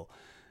people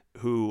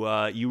who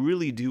you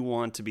really do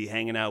want to be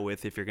hanging out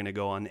with if you're going to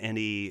go on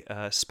any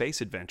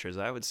space adventures,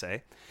 I would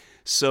say.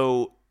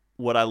 So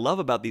what I love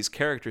about these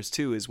characters,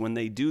 too, is when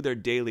they do their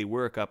daily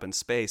work up in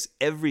space,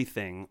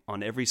 everything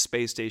on every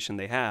space station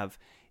they have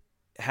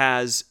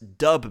has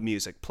dub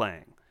music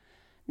playing.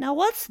 Now,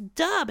 what's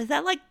dub? Is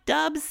that like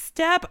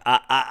dubstep?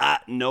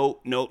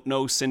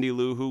 No, Cindy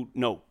Lou Who.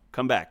 No,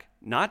 come back.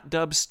 Not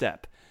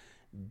dubstep.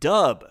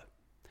 Dub.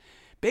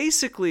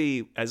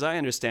 Basically, as I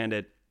understand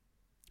it,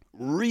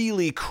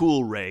 really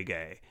cool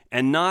reggae.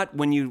 And not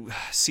when you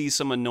see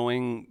some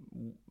annoying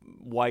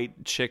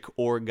white chick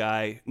or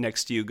guy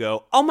next to you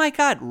go, "Oh my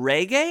God,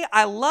 reggae?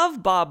 I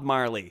love Bob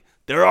Marley."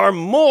 There are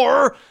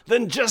more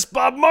than just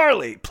Bob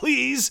Marley.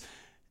 Please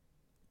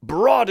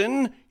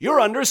broaden your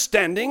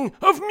understanding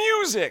of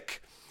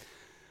music.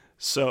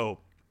 So,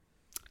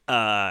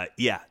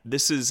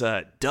 this is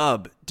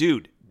dub.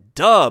 Dude,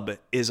 dub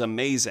is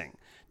amazing.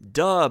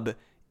 Dub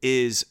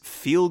is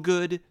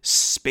feel-good,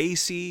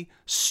 spacey,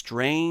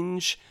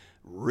 strange,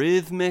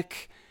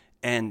 rhythmic,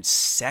 and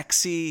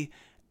sexy,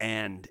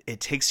 and it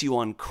takes you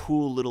on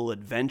cool little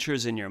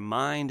adventures in your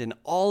mind, and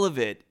all of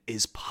it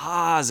is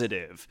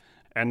positive,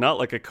 and not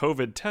like a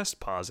COVID test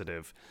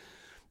positive.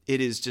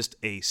 It is just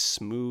a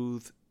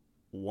smooth,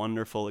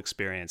 wonderful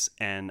experience,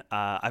 and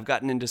I've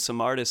gotten into some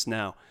artists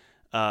now.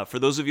 For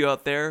those of you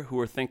out there who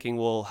are thinking,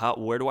 well,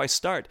 where do I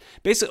start?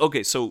 Basically,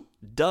 okay, so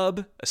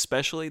dub,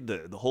 especially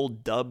the whole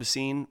dub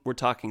scene, we're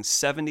talking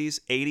 70s,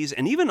 80s,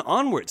 and even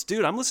onwards.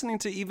 Dude, I'm listening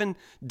to even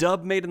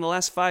dub made in the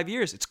last 5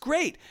 years. It's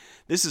great.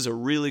 This is a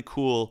really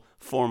cool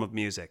form of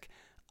music.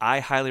 I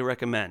highly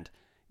recommend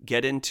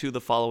get into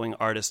the following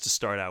artists to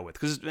start out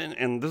with,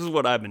 and this is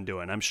what I've been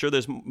doing. I'm sure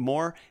there's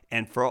more,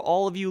 and for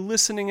all of you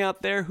listening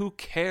out there who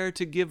care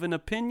to give an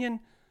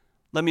opinion,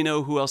 let me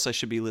know who else I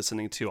should be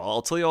listening to.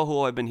 I'll tell you all who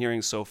I've been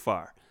hearing so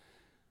far.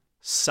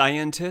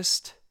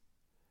 Scientist,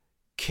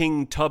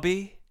 King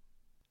Tubby,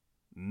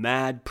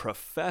 Mad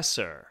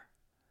Professor,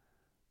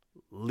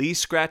 Lee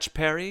Scratch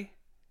Perry,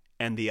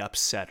 and the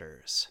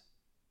Upsetters.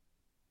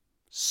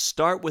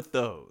 Start with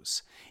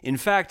those. In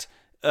fact,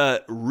 a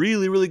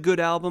really, really good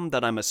album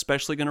that I'm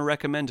especially going to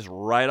recommend is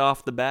right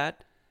off the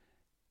bat,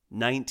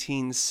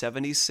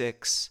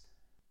 1976,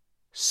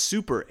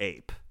 Super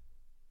Ape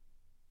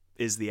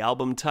is the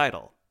album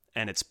title,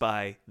 and it's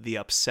by the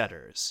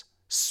Upsetters.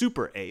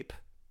 Super Ape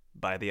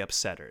by the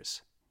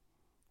Upsetters.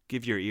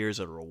 Give your ears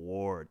a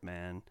reward,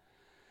 man.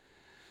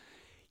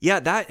 Yeah,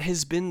 that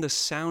has been the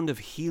sound of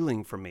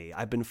healing for me.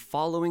 I've been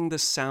following the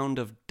sound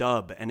of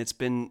dub, and it's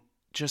been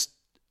just,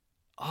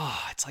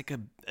 it's like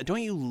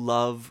don't you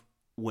love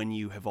when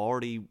you have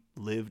already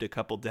lived a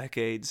couple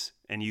decades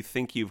and you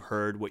think you've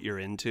heard what you're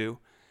into,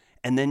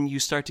 and then you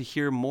start to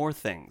hear more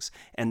things?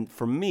 And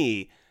for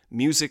me,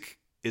 music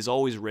is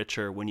always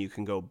richer when you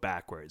can go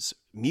backwards.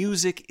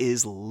 Music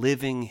is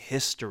living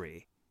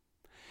history.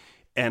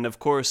 And of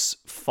course,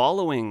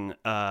 following,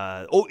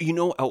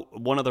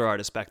 one other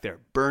artist back there,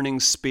 Burning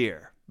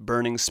Spear.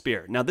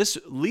 Now this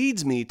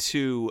leads me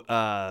to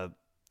the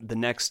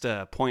next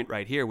point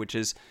right here, which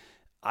is,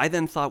 I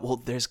then thought,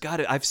 well,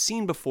 I've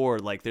seen before,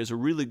 like there's a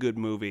really good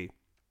movie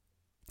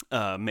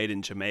made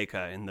in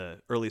Jamaica in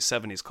the early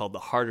 70s called The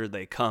Harder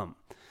They Come,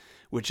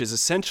 which is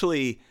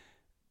essentially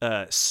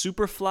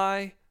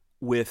Superfly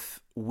with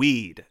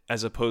weed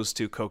as opposed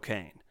to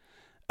cocaine.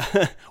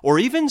 Or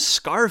even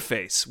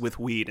Scarface with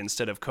weed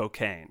instead of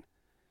cocaine.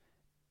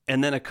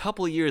 And then a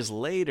couple years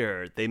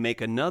later, they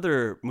make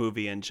another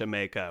movie in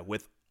Jamaica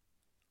with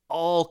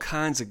all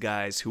kinds of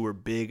guys who were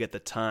big at the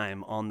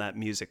time on that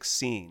music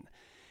scene.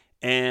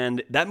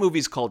 And that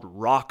movie's called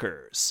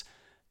Rockers.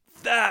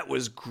 That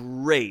was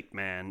great,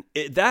 man.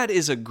 That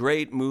is a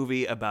great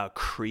movie about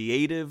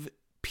creative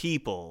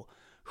people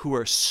who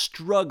are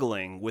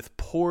struggling with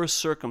poor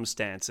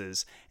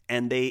circumstances,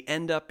 and they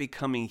end up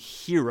becoming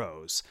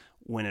heroes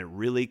when it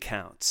really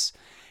counts.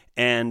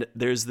 And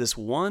there's this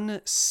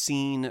one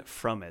scene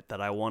from it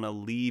that I want to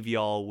leave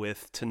y'all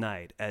with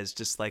tonight as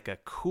just like a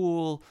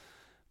cool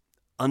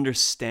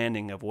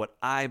understanding of what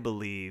I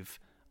believe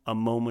a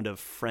moment of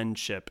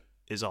friendship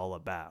is all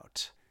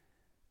about.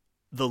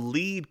 The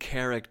lead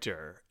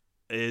character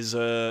is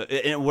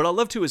and what I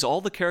love too is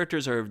all the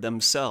characters are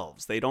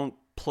themselves. They don't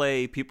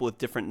play people with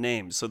different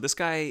names. So this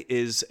guy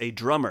is a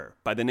drummer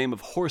by the name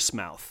of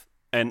Horsemouth.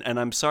 And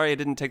I'm sorry I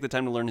didn't take the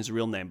time to learn his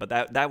real name, but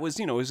that was,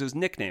 it was his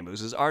nickname. It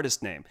was his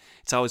artist name.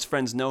 It's how his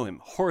friends know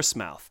him,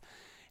 Horsemouth.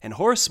 And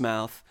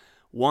Horsemouth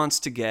wants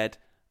to get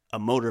a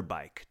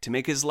motorbike to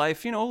make his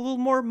life, a little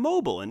more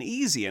mobile and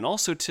easy, and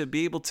also to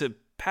be able to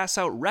pass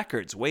out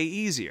records way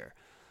easier.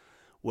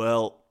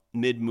 Well,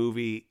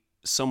 mid-movie,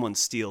 someone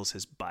steals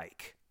his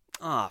bike.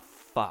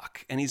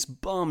 Fuck. And he's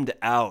bummed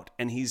out.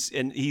 And he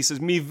says,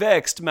 me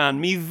vexed,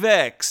 man, me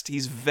vexed.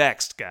 He's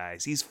vexed,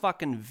 guys. He's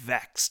fucking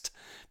vexed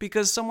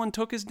because someone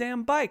took his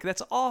damn bike.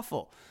 That's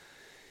awful.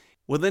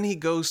 Well, then he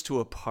goes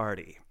to a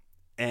party,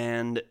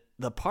 and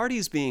the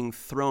party's being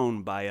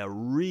thrown by a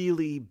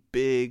really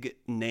big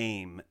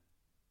name,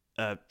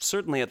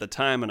 certainly at the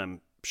time, and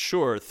I'm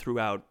sure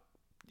throughout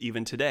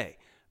even today,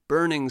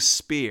 Burning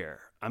Spear.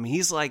 I mean,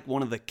 he's like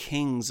one of the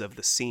kings of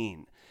the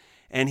scene,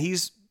 and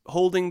he's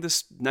holding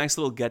this nice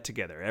little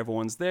get-together.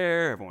 Everyone's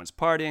there, everyone's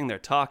partying, they're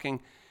talking,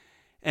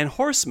 and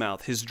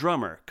Horsemouth, his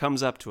drummer,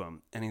 comes up to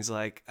him, and he's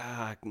like,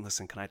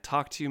 listen, can I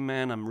talk to you,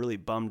 man? I'm really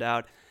bummed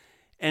out.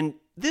 And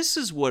this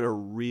is what a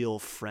real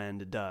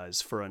friend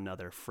does for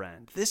another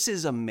friend. This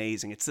is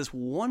amazing. It's this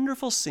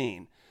wonderful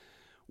scene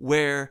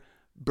where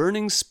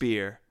Burning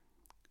Spear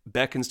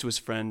beckons to his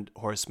friend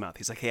Horsemouth.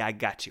 He's like, hey, I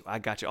got you.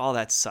 Oh,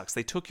 that sucks.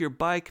 They took your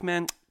bike,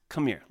 man.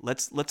 Come here.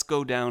 Let's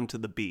go down to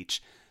the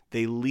beach.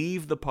 They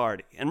leave the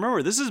party. And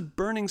remember, this is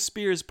Burning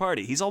Spear's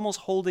party. He's almost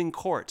holding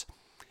court.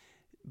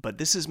 But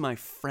this is my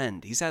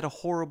friend. He's had a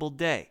horrible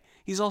day.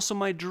 He's also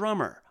my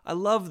drummer. I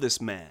love this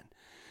man.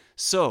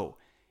 So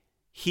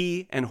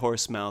he and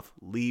Horsemouth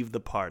leave the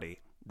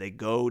party. They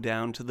go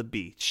down to the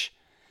beach.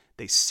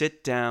 They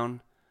sit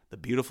down. The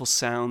beautiful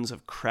sounds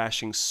of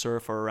crashing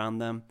surf are around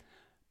them.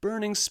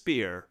 Burning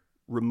Spear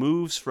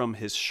removes from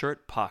his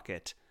shirt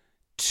pocket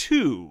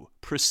 2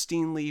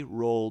 pristinely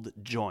rolled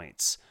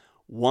joints.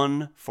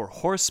 One for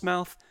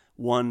Horsemouth,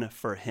 one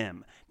for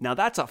him. Now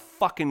that's a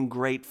fucking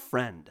great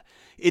friend.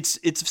 It's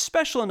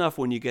special enough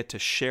when you get to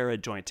share a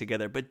joint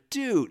together, but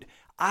dude,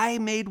 I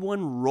made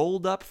one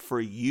rolled up for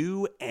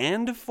you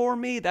and for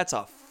me. That's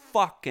a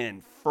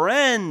fucking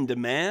friend,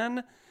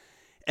 man.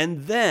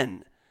 And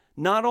then,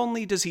 not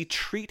only does he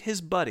treat his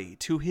buddy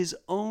to his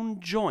own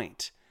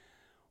joint,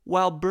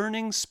 while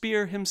Burning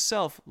Spear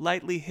himself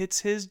lightly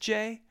hits his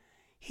J,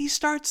 he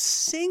starts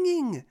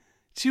singing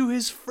to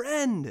his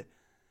friend.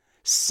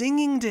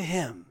 Singing to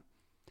him.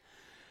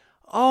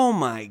 Oh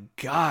my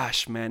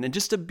gosh, man. And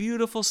just a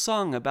beautiful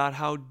song about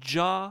how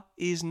Jah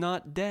is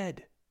not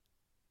dead.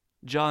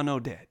 Jah no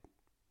dead.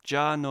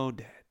 Jah no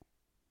dead.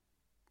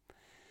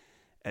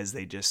 As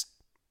they just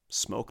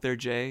smoke their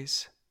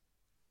J's,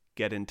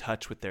 get in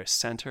touch with their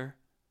center,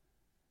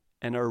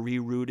 and are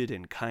rerouted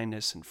in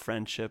kindness and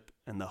friendship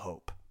and the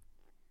hope.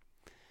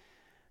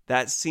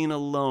 That scene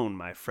alone,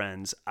 my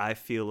friends, I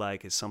feel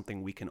like is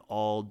something we can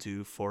all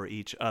do for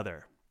each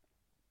other.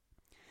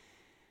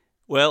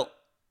 Well,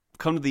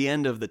 come to the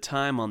end of the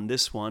time on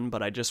this one,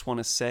 but I just want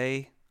to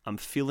say I'm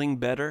feeling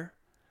better.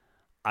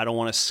 I don't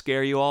want to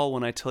scare you all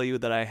when I tell you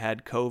that I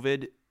had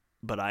COVID,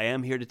 but I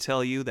am here to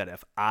tell you that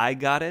if I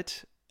got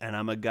it, and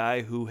I'm a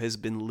guy who has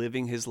been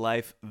living his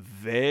life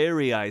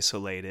very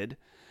isolated,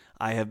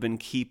 I have been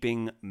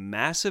keeping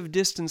massive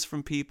distance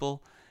from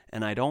people,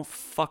 and I don't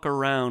fuck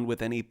around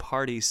with any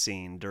party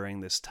scene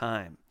during this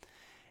time.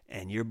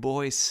 And your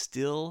boy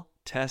still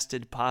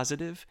tested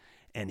positive,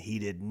 and he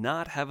did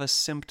not have a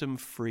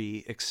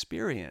symptom-free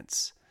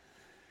experience.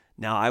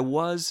 Now, I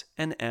was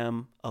and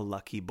am a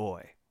lucky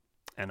boy,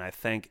 and I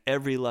thank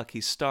every lucky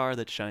star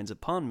that shines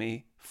upon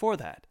me for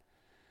that.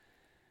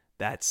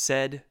 That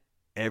said,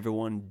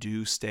 everyone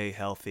do stay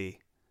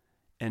healthy,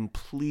 and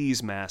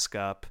please mask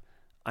up.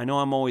 I know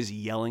I'm always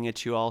yelling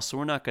at you all, so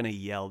we're not going to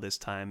yell this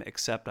time,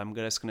 except I'm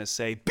just going to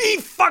say, be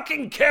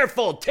fucking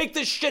careful! Take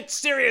this shit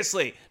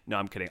seriously! No,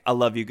 I'm kidding. I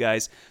love you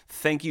guys.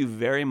 Thank you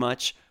very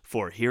much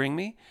for hearing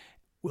me.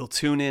 We'll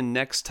tune in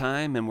next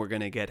time, and we're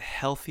going to get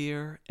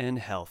healthier and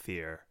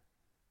healthier.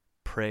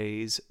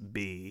 Praise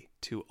be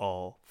to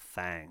all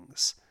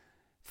things.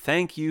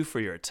 Thank you for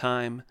your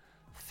time.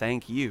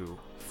 Thank you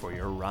for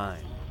your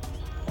rhyme.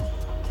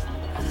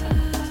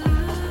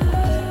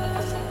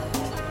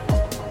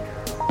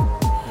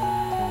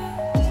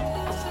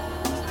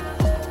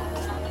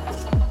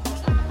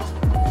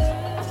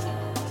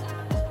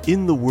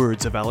 In the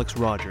Words of Alex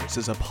Rogers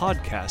is a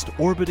podcast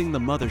orbiting the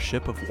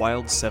mothership of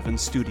Wild 7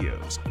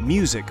 Studios.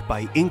 Music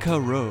by Inca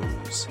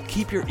Rose.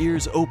 Keep your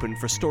ears open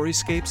for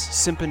Storyscapes,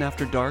 Simpin'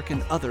 After Dark,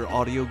 and other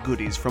audio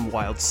goodies from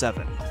Wild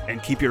 7.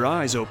 And keep your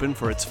eyes open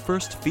for its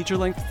first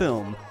feature-length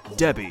film,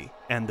 Debbie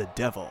and the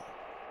Devil.